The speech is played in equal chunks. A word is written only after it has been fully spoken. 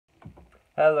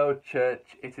Hello,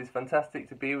 church. It is fantastic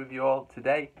to be with you all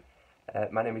today.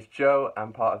 My name is Joe.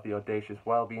 I'm part of the Audacious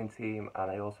Wellbeing team and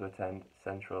I also attend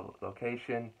Central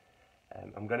Location.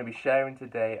 I'm going to be sharing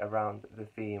today around the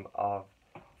theme of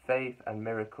faith and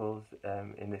miracles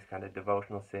in this kind of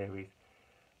devotional series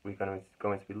we're going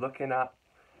to be looking at.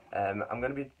 I'm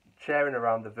going to be sharing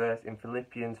around the verse in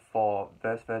Philippians 4,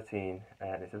 verse 13,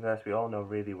 and it's a verse we all know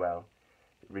really well.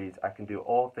 It reads, "I can do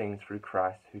all things through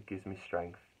Christ who gives me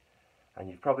strength." And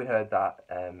you've probably heard that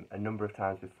a number of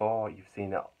times before. You've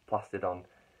seen it plastered on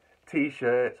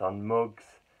t-shirts, on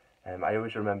mugs. I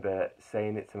always remember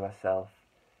saying it to myself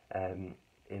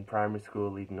in primary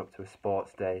school leading up to a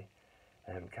sports day,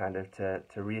 kind of to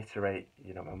reiterate,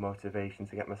 my motivation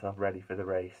to get myself ready for the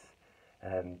race.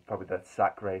 Probably that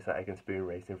sack race, that egg and spoon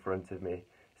race in front of me,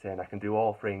 saying I can do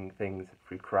all things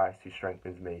through Christ who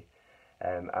strengthens me.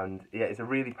 And yeah, it's a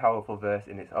really powerful verse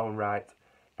in its own right.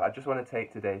 But I just want to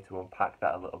take today to unpack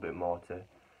that a little bit more, to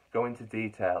go into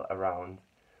detail around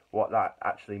what that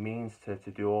actually means to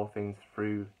do all things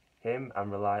through Him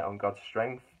and rely on God's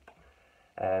strength.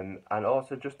 And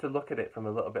also just to look at it from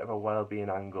a little bit of a well-being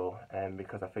angle,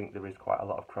 because I think there is quite a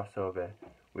lot of crossover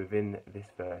within this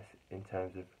verse in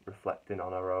terms of reflecting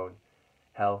on our own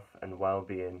health and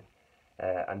well-being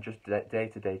and just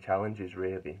day-to-day challenges,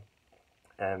 really.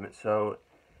 So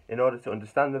in order to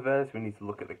understand the verse, we need to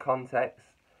look at the context.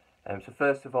 So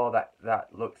first of all, that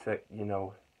looks at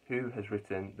who has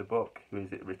written the book, who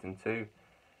is it written to.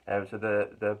 So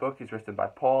the book is written by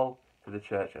Paul to the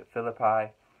church at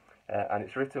Philippi, and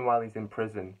it's written while he's in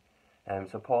prison.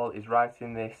 So Paul is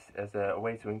writing this as a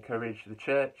way to encourage the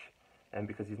church,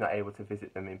 because he's not able to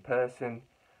visit them in person,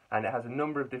 and it has a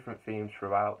number of different themes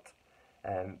throughout.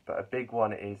 But a big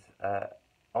one is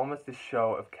almost this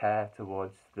show of care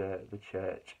towards the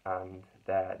church and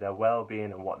their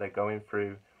well-being and what they're going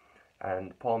through.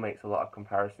 And Paul makes a lot of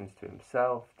comparisons to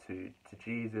himself, to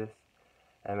Jesus,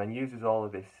 and uses all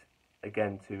of this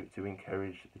again to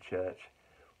encourage the church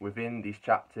within these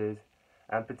chapters.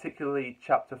 And particularly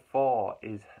chapter 4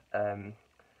 is,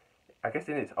 I guess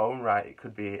in its own right, it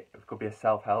could be a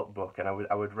self-help book, and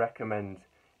I would recommend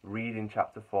reading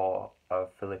chapter 4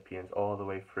 of Philippians all the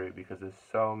way through, because there's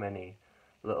so many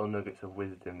little nuggets of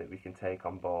wisdom that we can take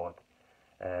on board.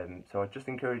 So I just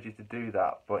encourage you to do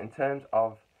that. But in terms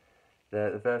of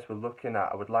the verse we're looking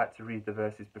at, I would like to read the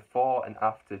verses before and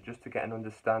after, just to get an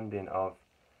understanding of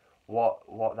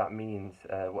what that means,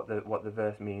 what the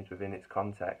verse means within its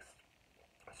context.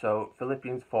 So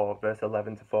Philippians 4, verse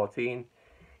 11 to 14,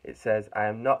 it says, "I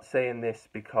am not saying this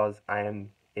because I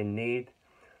am in need,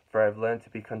 for I have learned to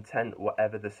be content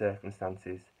whatever the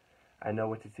circumstances. I know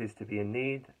what it is to be in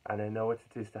need, and I know what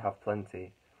it is to have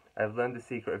plenty. I have learned the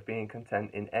secret of being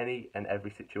content in any and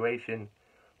every situation,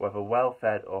 whether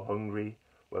well-fed or hungry,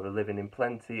 whether living in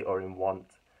plenty or in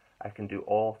want. I can do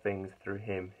all things through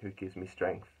Him who gives me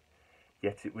strength.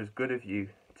 Yet it was good of you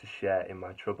to share in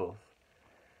my troubles."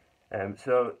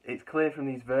 So it's clear from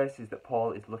these verses that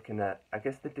Paul is looking at, I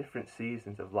guess, the different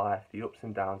seasons of life, the ups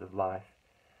and downs of life.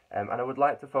 And I would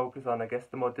like to focus on, I guess,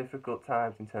 the more difficult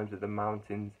times in terms of the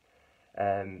mountains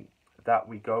that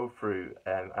we go through,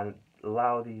 and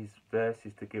allow these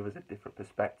verses to give us a different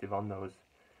perspective on those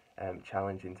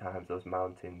challenging times, those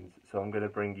mountains. So I'm going to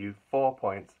bring you 4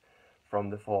 points from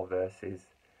the 4 verses,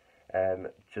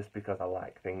 just because I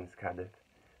like things kind of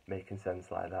making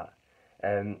sense like that.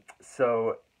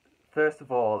 So first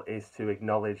of all is to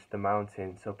acknowledge the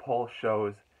mountain. So Paul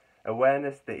shows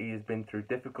awareness that he has been through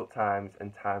difficult times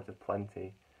and times of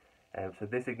plenty. So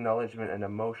this acknowledgement and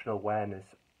emotional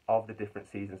awareness of the different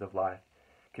seasons of life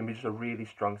can be just a really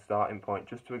strong starting point,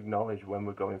 just to acknowledge when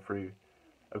we're going through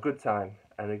a good time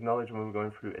and acknowledge when we're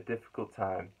going through a difficult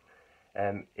time.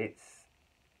 It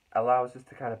allows us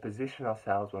to kind of position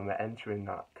ourselves when we're entering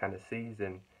that kind of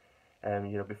season.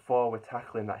 Before we're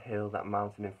tackling that hill, that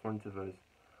mountain in front of us,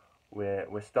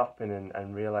 we're stopping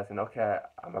and realizing, okay,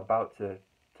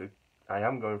 I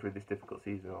am going through this difficult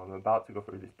season, or I'm about to go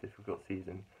through this difficult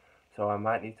season, so I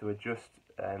might need to adjust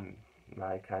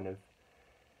my kind of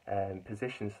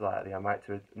position slightly. I might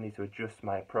need to adjust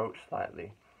my approach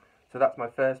slightly. So that's my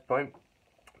first point.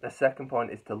 The second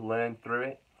point is to learn through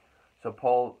it. So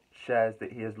Paul shares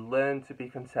that he has learned to be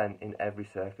content in every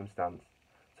circumstance.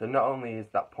 So not only is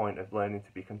that point of learning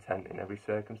to be content in every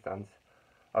circumstance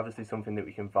obviously something that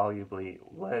we can valuably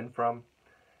learn from,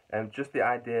 just the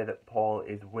idea that Paul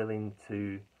is willing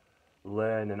to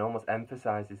learn and almost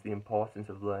emphasizes the importance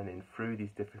of learning through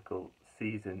these difficult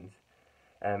seasons,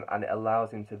 and it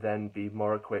allows him to then be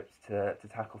more equipped to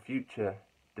tackle future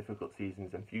difficult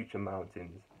seasons and future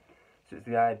mountains. So it's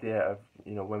the idea of,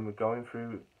 when we're going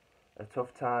through a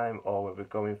tough time or whether we're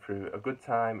going through a good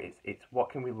time, it's what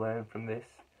can we learn from this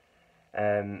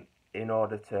in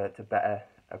order to better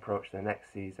approach the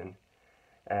next season.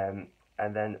 And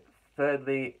then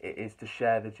thirdly, it is to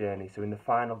share the journey. So in the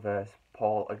final verse,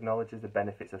 Paul acknowledges the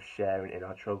benefits of sharing in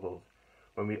our troubles.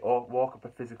 When we walk up a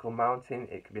physical mountain,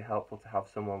 it can be helpful to have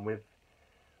someone with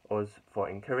us for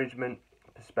encouragement,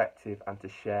 perspective, and to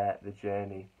share the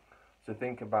journey. So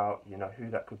think about, who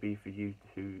that could be for you,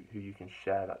 who you can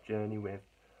share that journey with,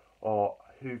 or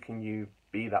who can you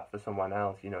be that for someone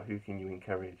else, who can you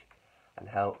encourage and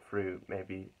help through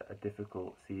maybe a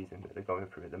difficult season that they're going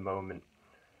through at the moment.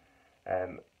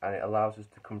 And it allows us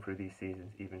to come through these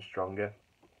seasons even stronger.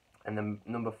 And then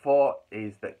number 4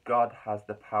 is that God has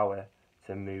the power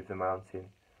to move the mountain.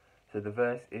 So the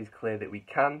verse is clear that we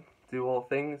can do all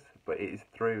things, but it is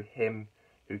through Him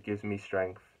who gives me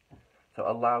strength. So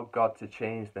allow God to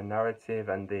change the narrative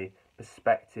and the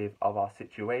perspective of our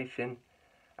situation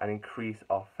and increase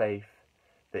our faith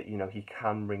that, He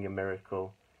can bring a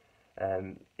miracle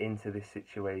into this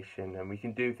situation, and we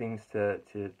can do things to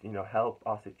help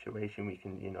our situation. We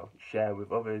can share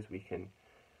with others. We can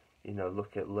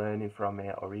look at learning from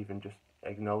it, or even just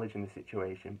acknowledging the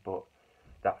situation, but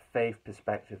that faith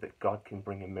perspective that God can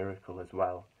bring a miracle as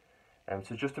well.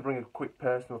 So just to bring a quick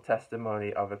personal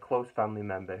testimony of a close family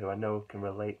member who I know can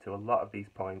relate to a lot of these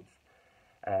points,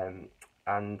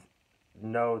 and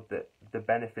know that the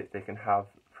benefits they can have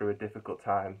through a difficult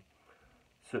time,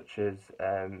 such as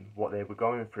what they were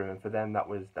going through. And for them that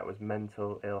was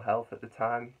mental ill health at the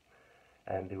time,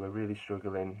 and they were really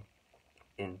struggling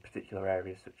in particular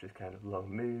areas such as kind of low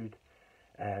mood,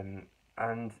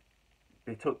 and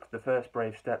they took the first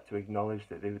brave step to acknowledge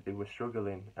that they were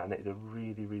struggling, and it's a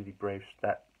really, really brave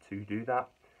step to do that.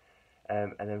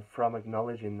 And then from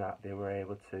acknowledging that, they were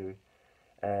able to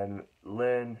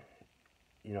learn,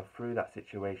 through that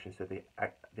situation. So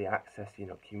they access,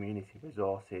 community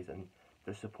resources and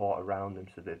the support around them,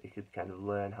 so that they could kind of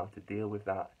learn how to deal with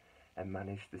that and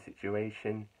manage the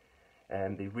situation.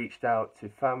 And they reached out to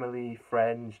family,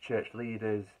 friends, church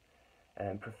leaders,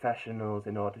 professionals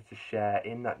in order to share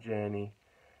in that journey.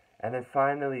 And then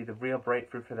finally, the real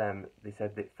breakthrough for them, they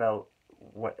said it felt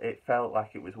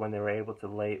like it was when they were able to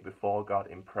lay it before God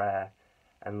in prayer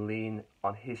and lean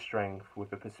on His strength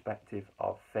with a perspective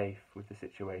of faith with the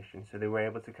situation. So they were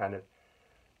able to kind of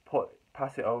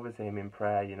pass it over to Him in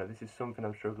prayer. This is something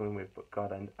I'm struggling with, but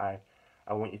God, and I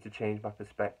want you to change my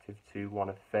perspective to one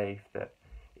of faith, that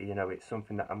it's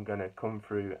something that I'm going to come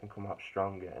through and come out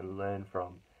stronger and learn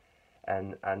from.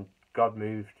 And God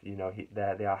moved.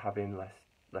 They are having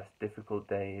less difficult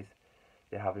days.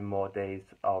 They're having more days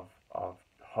of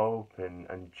hope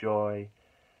and joy,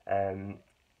 and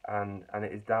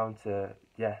it is down to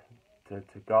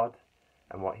God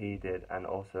and what He did, and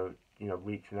also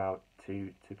reaching out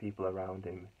to people around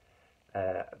Him,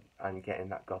 and getting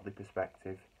that godly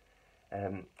perspective.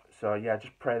 So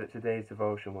just pray that today's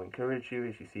devotion will encourage you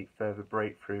as you seek further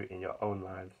breakthrough in your own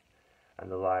lives and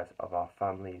the lives of our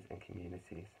families and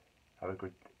communities. Have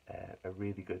a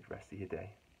really good rest of your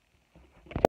day.